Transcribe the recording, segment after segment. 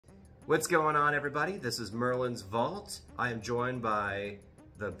What's going on, everybody? This is Merlin's Vault. I am joined by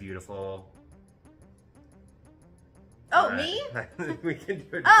the beautiful... Oh, me? We can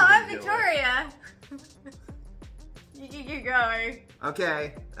do it. Oh, I'm Victoria. You keep going.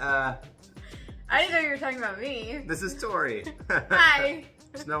 Okay. I didn't know you were talking about me. This is Tori. Hi.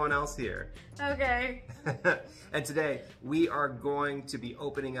 There's no one else here. Okay. And today, we are going to be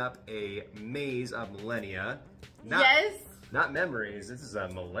opening up a Maze of Millennia. Yes. Not Memories. This is a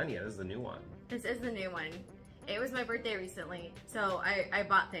Millennia. This is the new one. This is the new one. It was my birthday recently, so I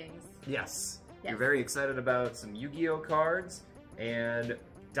bought things. Yes. Yes. You're very excited about some Yu-Gi-Oh cards, and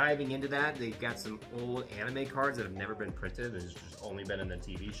diving into that, they've got some old anime cards that have never been printed and just only been in the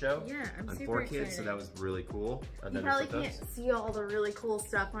TV show. Yeah, I'm on super 4Kids, excited. so that was really cool. You probably can't see all the really cool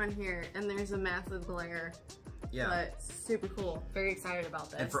stuff on here, and there's a massive glare. Yeah. But super cool. Very excited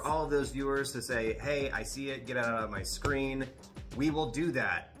about this. And for all of those viewers to say, hey, I see it, get it out of my screen, we will do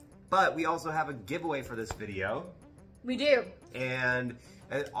that. But we also have a giveaway for this video. We do. And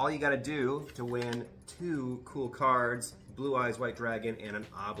all you gotta do to win 2 cool cards, Blue Eyes White Dragon and an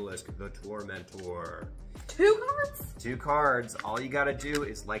Obelisk, the Tormentor. 2 cards? 2 cards. All you gotta do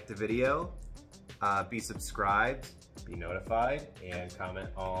is like the video, be subscribed, be notified, and comment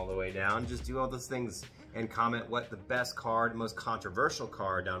all the way down. Just do all those things and comment what the best card, most controversial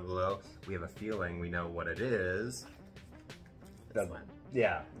card down below. We have a feeling we know what it is. This one.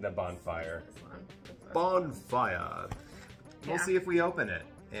 Yeah, the Bonfire. This one. Bonfire. We'll Yeah. see if we open it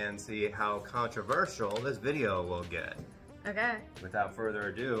and see how controversial this video will get. Okay. Without further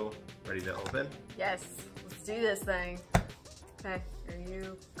ado, ready to open? Yes. Let's do this thing. Okay. Are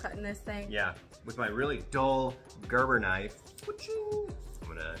you cutting this thing? Yeah, with my really dull Gerber knife. I'm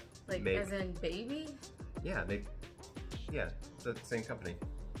gonna Like make... as in baby? Yeah, it's the same company.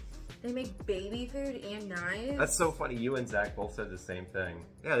 They make baby food and knives? That's so funny. You and Zach both said the same thing.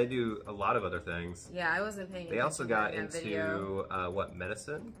 Yeah, they do a lot of other things. Yeah, I wasn't paying attention. They also got in that video. into, what,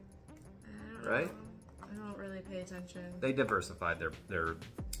 medicine? I don't Right? know. I don't really pay attention. They diversified their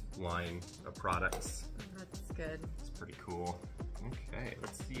line of products. Oh, that's good. It's pretty cool. Okay,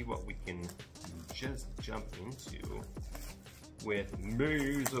 let's see what we can just jump into with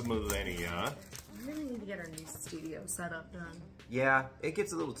Maze of Millennia. We really need to get our new studio setup done. Yeah, it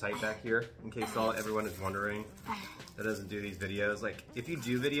gets a little tight back here, in case everyone is wondering that doesn't do these videos. Like, if you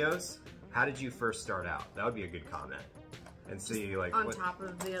do videos, how did you first start out? That would be a good comment. And see, like, on top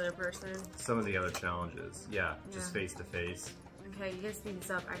of the other person. some of the other challenges. Yeah, just face to face. Okay, you guys speed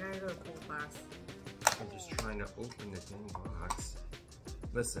this up. I gotta go to pool class. I'm just trying to open the dang box.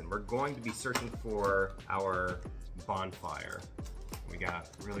 Listen, we're going to be searching for our Bonfire. We got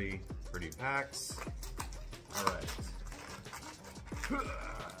really pretty packs. All right.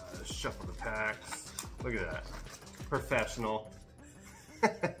 Shuffle the packs. Look at that. Professional.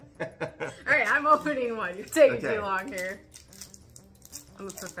 Alright, I'm opening one. You're taking Okay. too long here. I'm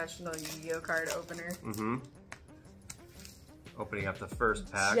a professional Yu-Gi-Oh card opener. Mm-hmm. Opening up the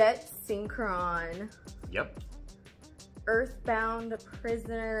first pack. Jet Synchron. Yep. Earthbound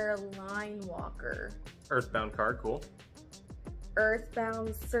Prisoner Line Walker. Earthbound card, cool.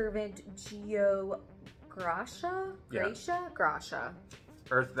 Earthbound Servant Yugioh Gracia? Yeah. Gracia? Gracia.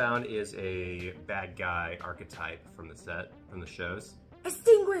 Earthbound is a bad guy archetype from the set, from the shows.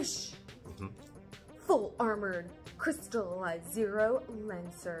 Extinguish! Mm-hmm. Full Armored Crystallized Zero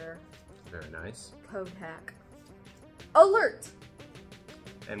Lancer. Very nice. Code hack. Alert!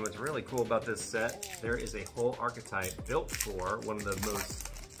 And what's really cool about this set, there is a whole archetype built for one of the most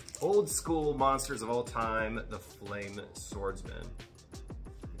old school monsters of all time, the Flame Swordsman,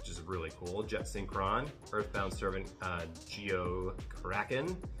 which is really cool. Jet Synchron, Earthbound Servant Yugioh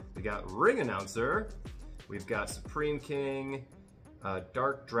Kraken. We got Ring Announcer. We've got Supreme King,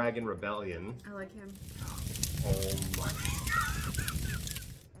 Dark Dragon Rebellion. I like him. Oh my.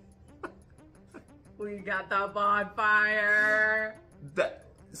 We got the Bonfire. That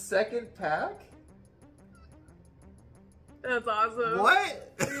second pack? That's awesome.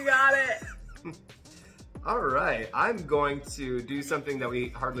 What? You got it. All right, I'm going to do something that we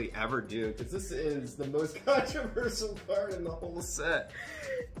hardly ever do, because this is the most controversial card in the whole set.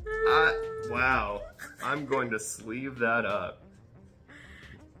 Wow, I'm going to sleeve that up.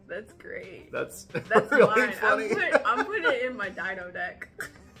 That's great. That's really really funny. I'm putting it in my Dino deck.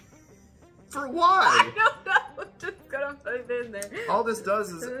 For why? I don't know. I'm just gonna put it in there. All this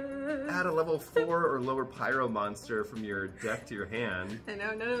does is add a level 4 or lower pyro monster from your deck to your hand. I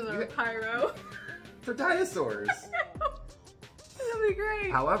know, none of them are pyro. For dinosaurs. That'll be great.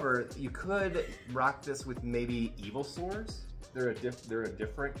 However, you could rock this with maybe evil swords. They're a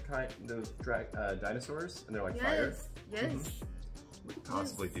different kind of dinosaurs, and they're like fire. Yes. Mm-hmm. We could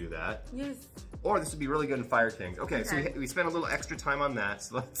possibly do that. Yes. Or this would be really good in Fire Kings. Okay, so we spent a little extra time on that,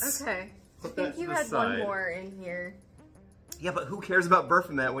 so let's put that I think you to the had side. one more in here. Yeah, but who cares about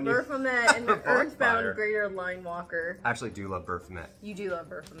Baphomet when you... Baphomet and the Bonfire. Earthbound Greater Line Walker. I actually do love Baphomet. You do love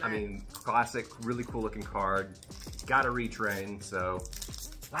Baphomet. I mean, classic, really cool looking card. Got to retrain, so...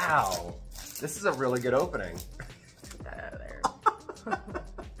 Wow, this is a really good opening. Get that out of there.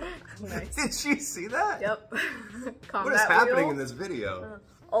 Nice. Did you see that? Yep. What is happening in this video?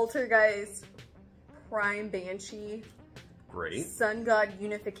 Altergeist, Prime Banshee. Great. Sun God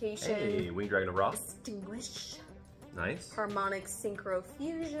Unification. Hey, Winged Dragon of Ra. Extinguish. Nice. Harmonic Synchro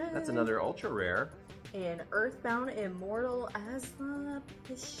Fusion. That's another ultra rare. And Earthbound Immortal Asla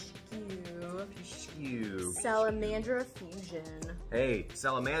Pishku. Pishku. Salamandra Fusion. Hey,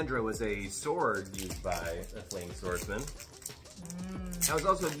 Salamandra was a sword used by a Flame Swordsman. That was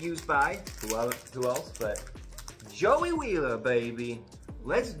also used by, who else but Joey Wheeler, baby.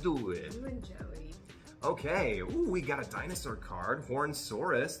 Let's do it. You and Joey. Okay, ooh, we got a dinosaur card,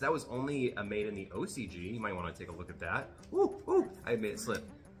 Hornsaurus. That was only made in the OCG. You might want to take a look at that. Ooh, I made it slip.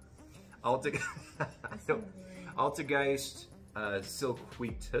 Altergeist,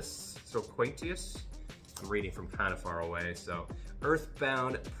 Silquentius. I'm reading from kind of far away, so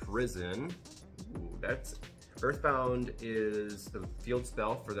Earthbound Prison. Ooh, that's Earthbound is the field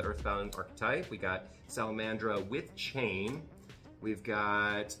spell for the Earthbound archetype. We got Salamandra with Chain. We've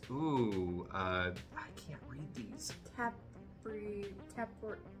got I can't read these.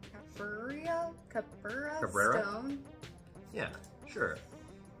 Cabrera Stone. Yeah, sure.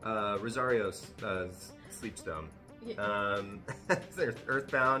 Rosario's Sleepstone. Yeah. There's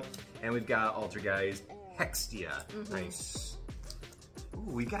Earthbound, and we've got Altergeist Hextia. Nice.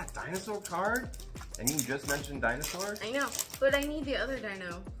 Ooh, we got a dinosaur card, and you just mentioned dinosaurs. I know, but I need the other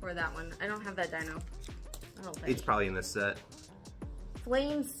dino for that one. I don't have that dino. I don't think. It's probably in this set.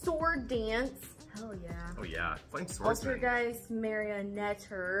 Flame Sword Dance. Hell yeah. Oh yeah, Flame Swordsman. Altergeist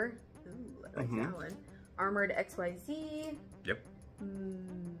Marionetter. Ooh, I like that one. Armored XYZ. Yep.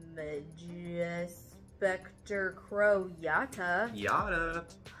 Spectre Crow Yata.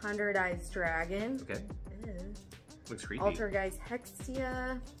 100 Eyes Dragon. Okay. Ew. Looks creepy. Altergeist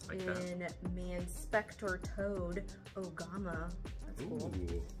Hextia. Like and Manspector Toad Ogama. That's cool.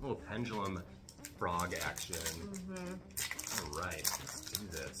 Ooh, little pendulum frog action. All right, let's do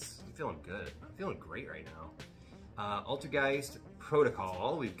this. I'm feeling good. I'm feeling great right now. Altergeist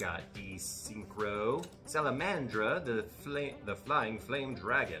Protocol. We've got Desynchro, Salamandra, the Flying Flame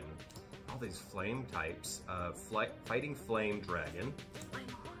Dragon. All these flame types. Fighting Flame Dragon.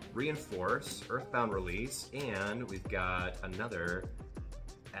 Reinforce, Earthbound Release, and we've got another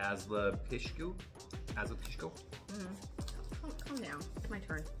Asla Pishku. Calm down. It's my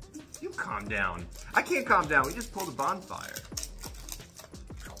turn. You calm down. I can't calm down. We just pulled a Bonfire.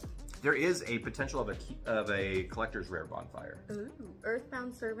 There is a potential of a collector's rare Bonfire. Ooh,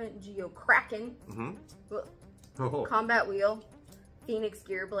 Earthbound Servant Yugioh Kraken. Oh. Combat Wheel. Phoenix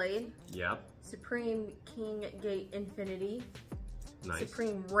Gearblade. Yep. Supreme King Gate Infinity. Nice.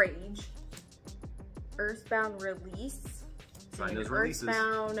 Supreme Rage. Earthbound Release. Sign those and releases.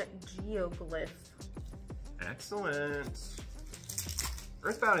 Earthbound Geoglyph. Excellent.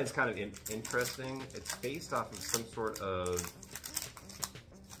 Earthbound is kind of interesting. It's based off of some sort of,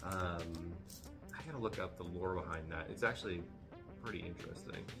 I gotta look up the lore behind that. It's actually pretty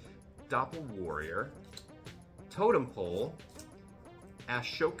interesting. Doppel Warrior, Totem Pole,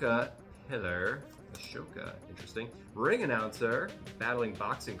 Ashoka Pillar, interesting. Ring Announcer, battling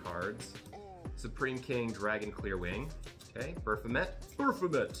boxing cards, Supreme King Dragon Clearwing, okay, Baphomet.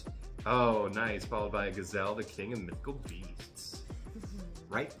 Oh, nice, followed by a Gazelle, the King of Mythical Beasts.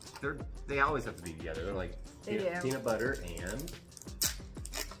 Right? They always have to be together. They're like peanut butter and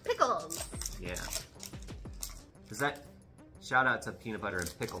Pickles. Yeah. Does that shout out to peanut butter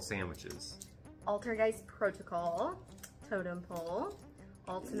and pickle sandwiches? Altergeist Protocol. Totem Pole.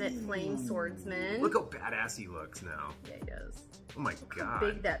 Ultimate Flame Swordsman. Look how badass he looks now. Yeah, he does. Oh my Look god. how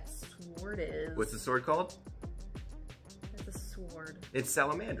big that sword is. What's the sword called? It's a sword. It's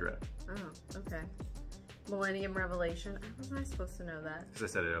Salamandra. Oh, okay. Millennium Revelation. How was I supposed to know that? Because I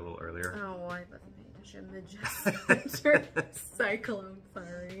said it a little earlier. Oh, well, I wasn't paying attention. Cyclone,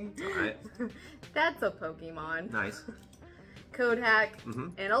 sorry. Alright. That's a Pokemon. Nice. Code hack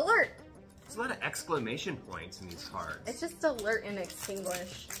and alert. There's a lot of exclamation points in these cards. It's just alert and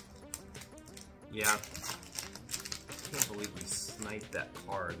extinguish. Yeah. I can't believe we sniped that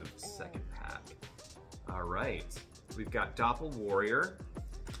card in the second pack. Alright. We've got Doppel Warrior.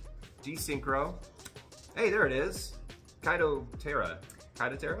 Desynchro. Hey, there it is. Kaito Terra.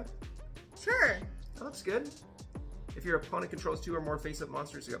 Sure. That looks good. If your opponent controls 2 or more face-up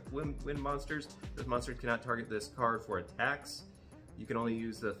monsters, you got wind monsters. Those monsters cannot target this card for attacks. You can only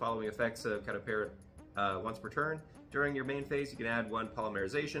use the following effects of kind of pair it once per turn. During your main phase, you can add 1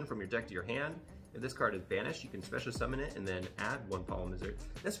 polymerization from your deck to your hand. If this card is banished, you can special summon it and then add 1 polymerization.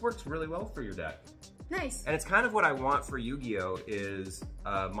 This works really well for your deck. Nice. And it's kind of what I want for Yu-Gi-Oh! Is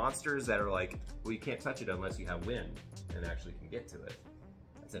monsters that are like, well, you can't touch it unless you have wind and actually can get to it.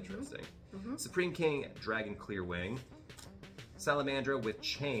 That's interesting. Supreme King, Dragon Clearwing, Salamandra with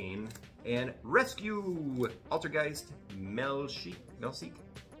Chain, and Rescue, Altergeist, Melusik.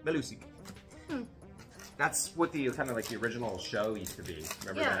 That's what the kind of like the original show used to be.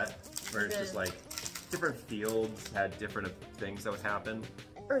 Remember that? Where it's just like different fields had different things that would happen.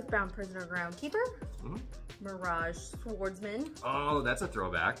 Earthbound Prisoner Groundkeeper. Mirage Swordsman. Oh, that's a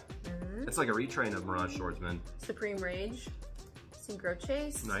throwback. It's like a retrain of Mirage Swordsman. Supreme Rage. Synchro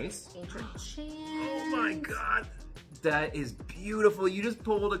Chase. Nice. Ancient Chant. Oh my god. That is beautiful. You just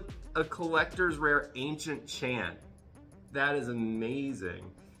pulled a collector's rare Ancient Chant. That is amazing.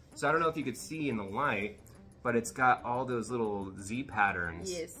 So I don't know if you could see in the light, but it's got all those little Z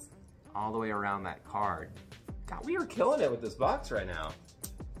patterns. Yes. All the way around that card. God, we are killing it with this box right now.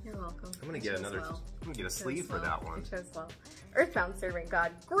 You're welcome. I'm gonna get another. I'm gonna get a sleeve for that one. Earthbound Servant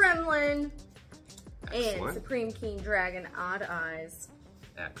God Gremlin. Excellent. And Supreme King Dragon Odd Eyes.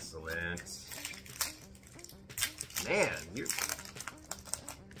 Excellent. Man, you're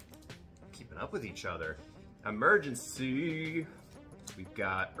keeping up with each other. Emergency. We've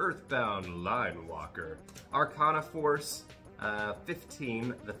got Earthbound Line Walker. Arcana Force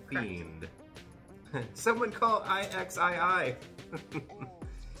 15, the Fiend. Someone call IXII.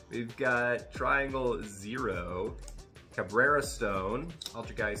 We've got Triangle Zero, Cabrera Stone,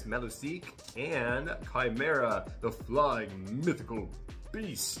 Altergeist Melusik, and Chimera, the Flying Mythical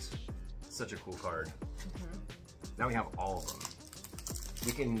Beast. Such a cool card. Now we have all of them.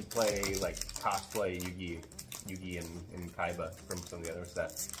 We can play like cosplay Yugi and Kaiba from some of the other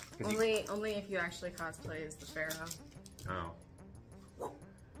sets. Only if you actually cosplay as the Pharaoh. Oh.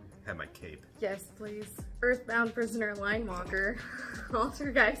 Have my cape. Yes, please. Earthbound Prisoner Line Walker.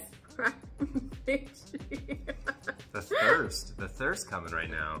 Altergeist The thirst coming right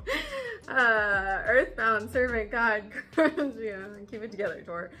now. Earthbound Servant God, keep it together,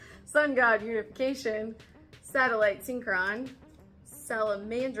 Tor. Sun God Unification, Satellite Synchron,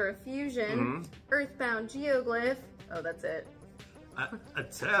 Salamandra Fusion, Earthbound Geoglyph. Oh, that's it. A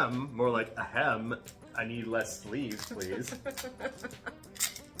tem, more like a hem. I need less sleeves, please.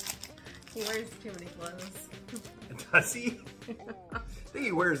 He wears too many clothes. Does he? I think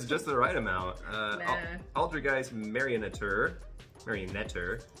he wears just the right amount. Altergeist Marionetter. We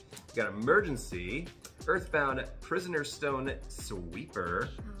got Emergency. Earthbound Prisoner Stone Sweeper.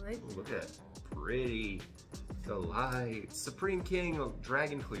 Look at that. Pretty. Delight. Supreme King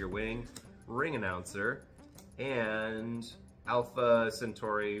Dragon Clearwing. Ring Announcer. And Alpha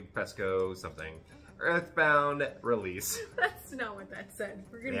Centauri Pesco something. Earthbound Release. That's not what that said.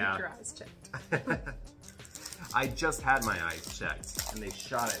 We're gonna get your eyes checked. I just had my eyes checked, and they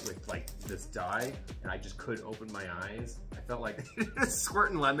shot it with like this dye, and I just couldn't open my eyes. I felt like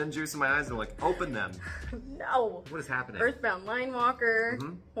squirting lemon juice in my eyes, and I'm like, open them. No. What is happening? Earthbound Line Walker,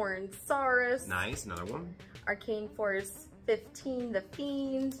 Horned Saurus. Nice, another one. Arcane Force 15, the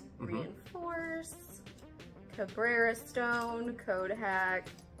Fiend. Reinforce. Cabrera Stone, Code Hack,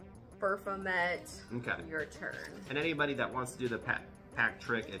 Baphomet. Okay. Your turn. And anybody that wants to do the pack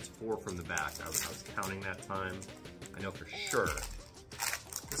trick, it's 4 from the back. I was counting that time. I know for sure.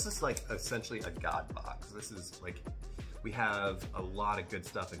 This is like essentially a god box. This is like, we have a lot of good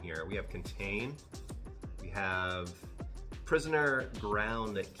stuff in here. We have Contain. We have Prisoner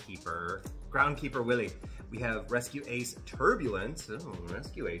Groundkeeper Willie. We have Rescue Ace Turbulence. Oh,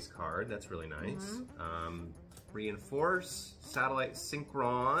 Rescue Ace card. That's really nice. Reinforce, Satellite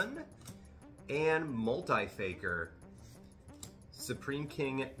Synchron, and Multi-Faker. Supreme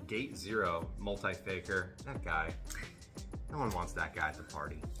King Gate Zero, Multi-Faker. That guy. No one wants that guy at the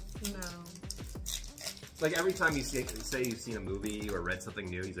party. No. Like every time you say you've seen a movie or read something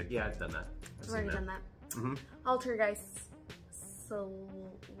new, he's like, yeah, I've done that. I've already done that. Altergeist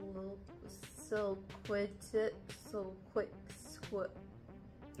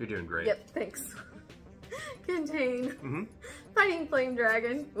You're doing great. Yep, thanks. Contain. Fighting Flame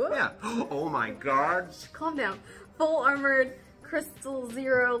Dragon. Whoop. Yeah. Oh my god. Calm down. Full Armored Crystal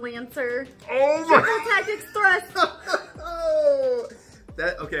Zero Lancer. Oh my. Triple Tactics Thrust. Oh,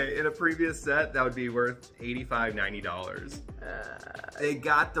 Okay, in a previous set, that would be worth $85, $90. They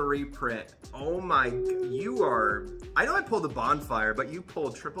got the reprint. Oh my, you are, I know I pulled the Bonfire, but you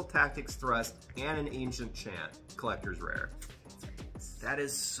pulled Triple Tactics Thrust and an Ancient Chant Collector's Rare. That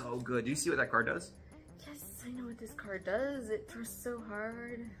is so good. Do you see what that card does? Yes, I know what this card does. It thrusts so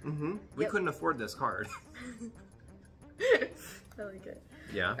hard. Mm-hmm. We couldn't afford this card. I like it.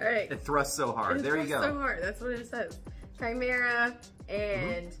 Yeah. All right. It thrusts so hard. There you go. So hard. That's what it says. Chimera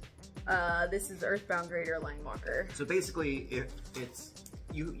and this is Earthbound Greater Linewalker. So basically, if it's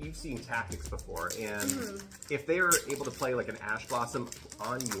you've seen Tactics before, and if they are able to play like an Ash Blossom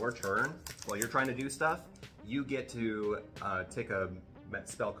on your turn while you're trying to do stuff, you get to take a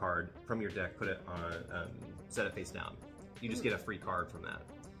spell card from your deck, put it on, set it face down. You just get a free card from that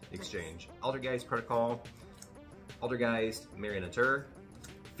exchange. Altergeist Protocol, Altergeist Marionetter,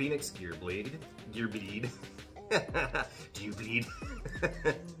 Phoenix Gearbleed, do you bleed?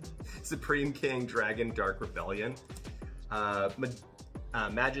 Supreme King Dragon Dark Rebellion,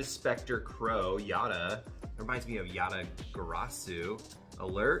 Magus Spectre Crow Yada, reminds me of Yada Garasu,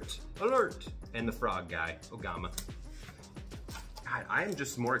 Alert, and the frog guy, Ogama. God, I am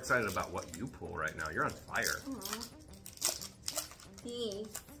just more excited about what you pull right now. You're on fire.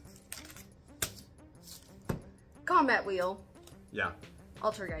 Combat Wheel. Yeah.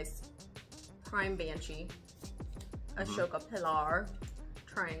 Altergeist. Prime Banshee. Ashoka Pilar.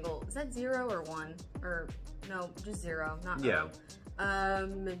 Triangle. Is that 0 or 1? Or, no, just 0, not yeah.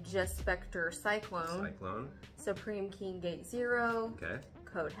 Magus Spectre Cyclone. Supreme King Gate 0. Okay.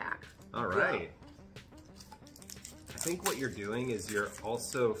 Code Hack. All right. I think what you're doing is you're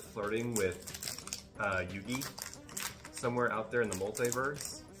also flirting with Yugi somewhere out there in the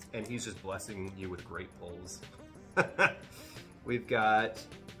multiverse, and he's just blessing you with great pulls. We've got,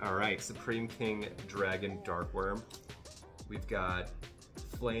 all right, Supreme King Dragon Darkworm. We've got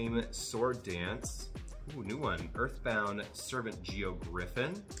Flame Sword Dance. Ooh, new one. Earthbound Servant Yugioh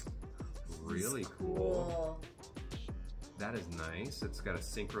Griffin. Really cool. That is nice. It's got a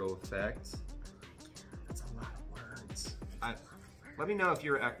synchro effect. That's a lot of words. Let me know if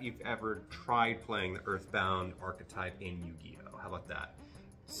you've ever tried playing the Earthbound archetype in Yu-Gi-Oh! How about that?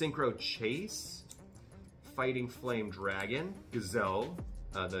 Synchro Chase, Fighting Flame Dragon, Gazelle,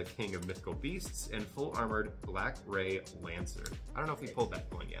 the King of Mythical Beasts, and Full Armored Black Ray Lancer. I don't know if we pulled that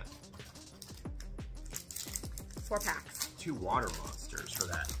one yet. 4 packs. 2 water monsters for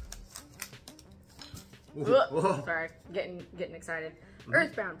that. Whoa. Sorry, getting excited.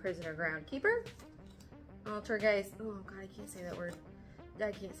 Earthbound Prisoner Groundkeeper. Altergeist. Oh god, I can't say that word.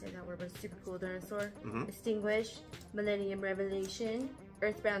 I can't say that word, but it's super cool dinosaur. Extinguish. Millennium Revelation.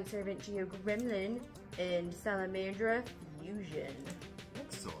 Earthbound Servant Yugioh Gremlin. And Salamandra Fusion.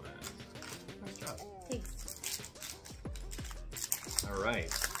 Excellent. Nice job. Thanks. All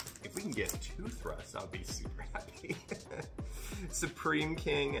right. If we can get 2 thrusts, I'll be super happy. Supreme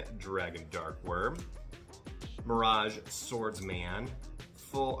King Dragon Darkworm. Mirage Swordsman.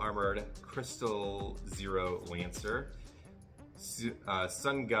 Full Armored Crystal Zero Lancer.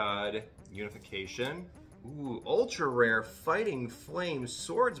 Sun God Unification. Ooh, ultra rare Fighting Flame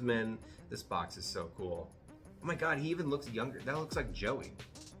Swordsman. This box is so cool. Oh my god, he even looks younger. That looks like Joey.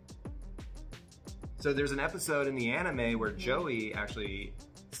 So there's an episode in the anime where Joey actually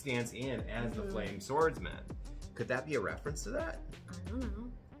stands in as the Flame Swordsman. Could that be a reference to that? I don't know.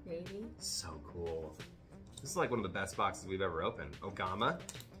 Maybe. So cool. This is like one of the best boxes we've ever opened. Ogama,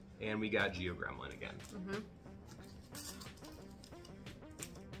 and we got Yugioh Gremlin again.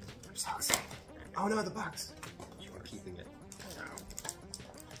 I'm so excited. Oh no, the box. We're keeping it. No.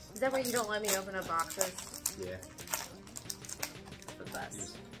 Is that why you don't let me open up boxes? Yeah. The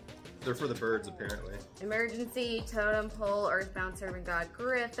best. They're for the birds, apparently. Emergency, Totem Pole, Earthbound Servant God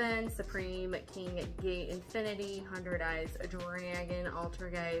Griffin, Supreme King Gate Infinity, 100 Eyes Dragon,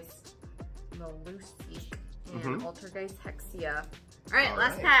 Altergeist Malusic, and Altergeist Hexia. Alright,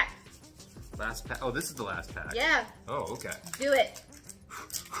 last pack. Last pack. Oh, this is the last pack. Yeah. Oh, okay. Do it.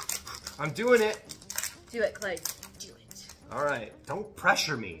 I'm doing it. Do it, Clay. Do it. All right. Don't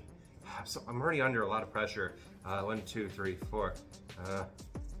pressure me. I'm already under a lot of pressure. 1, 2, 3, 4. Okay,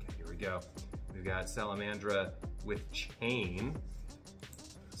 here we go. We've got Salamandra with Chain.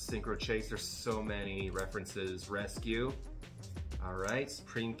 Synchro Chase. There's so many references. Rescue. All right.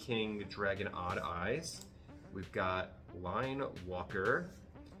 Supreme King Dragon Odd Eyes. We've got Line Walker.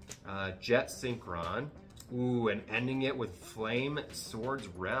 Jet Synchron. Ooh, and ending it with Flame Swords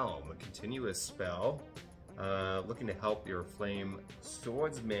Realm, a continuous spell. Looking to help your flame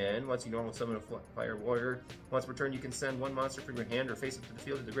swordsman. Once you normal summon a fire warrior, once per turn you can send one monster from your hand or face up to the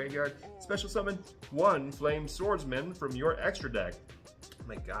field to the graveyard. Special summon one flame swordsman from your extra deck. Oh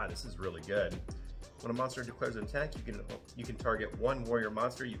my god, this is really good. When a monster declares an attack, you can target one warrior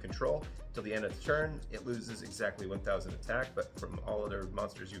monster you control till the end of the turn. It loses exactly 1,000 attack, but from all other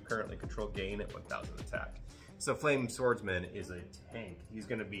monsters you currently control, gain 1,000 attack. So Flame Swordsman is a tank. He's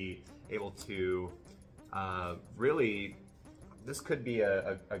going to be able to really, this could be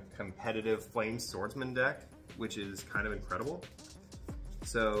a competitive Flame Swordsman deck, which is kind of incredible.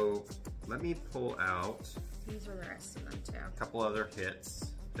 So let me pull out these are the rest of them too. A couple other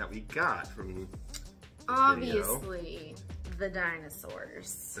hits that we got from obviously the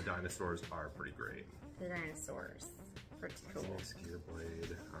dinosaurs. The dinosaurs are pretty great. The dinosaurs, pretty cool. Gear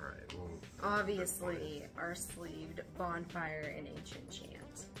blade. All right. Well, obviously our sleeved Bonfire and Ancient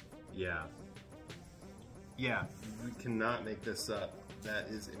Chant. Yeah. Yeah, we cannot make this up. That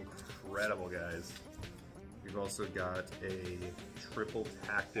is incredible, guys. We've also got a triple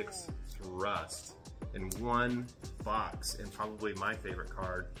tactics thrust in one box, and probably my favorite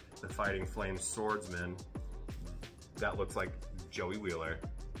card, the Fighting Flame Swordsman. That looks like Joey Wheeler.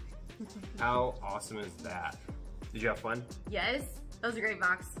 How awesome is that? Did you have fun? Yes, that was a great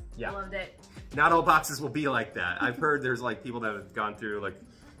box. Yeah. I loved it. Not all boxes will be like that. I've heard there's like people that have gone through like,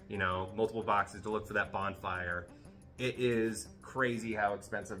 you know, multiple boxes to look for that Bonfire. It is crazy how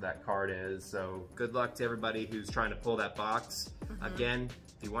expensive that card is. So good luck to everybody who's trying to pull that box. Again,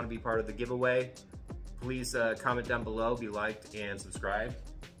 if you want to be part of the giveaway, please comment down below, be liked and subscribed,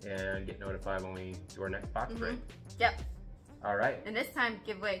 and get notified when we do our next box break. Yep. All right. And this time,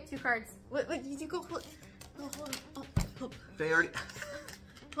 give away 2 cards. Wait, did you go hold it? They already.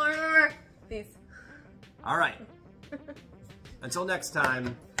 These. All right. Until next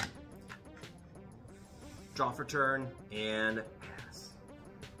time, draw for turn and pass.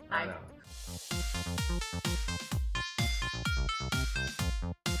 Bye.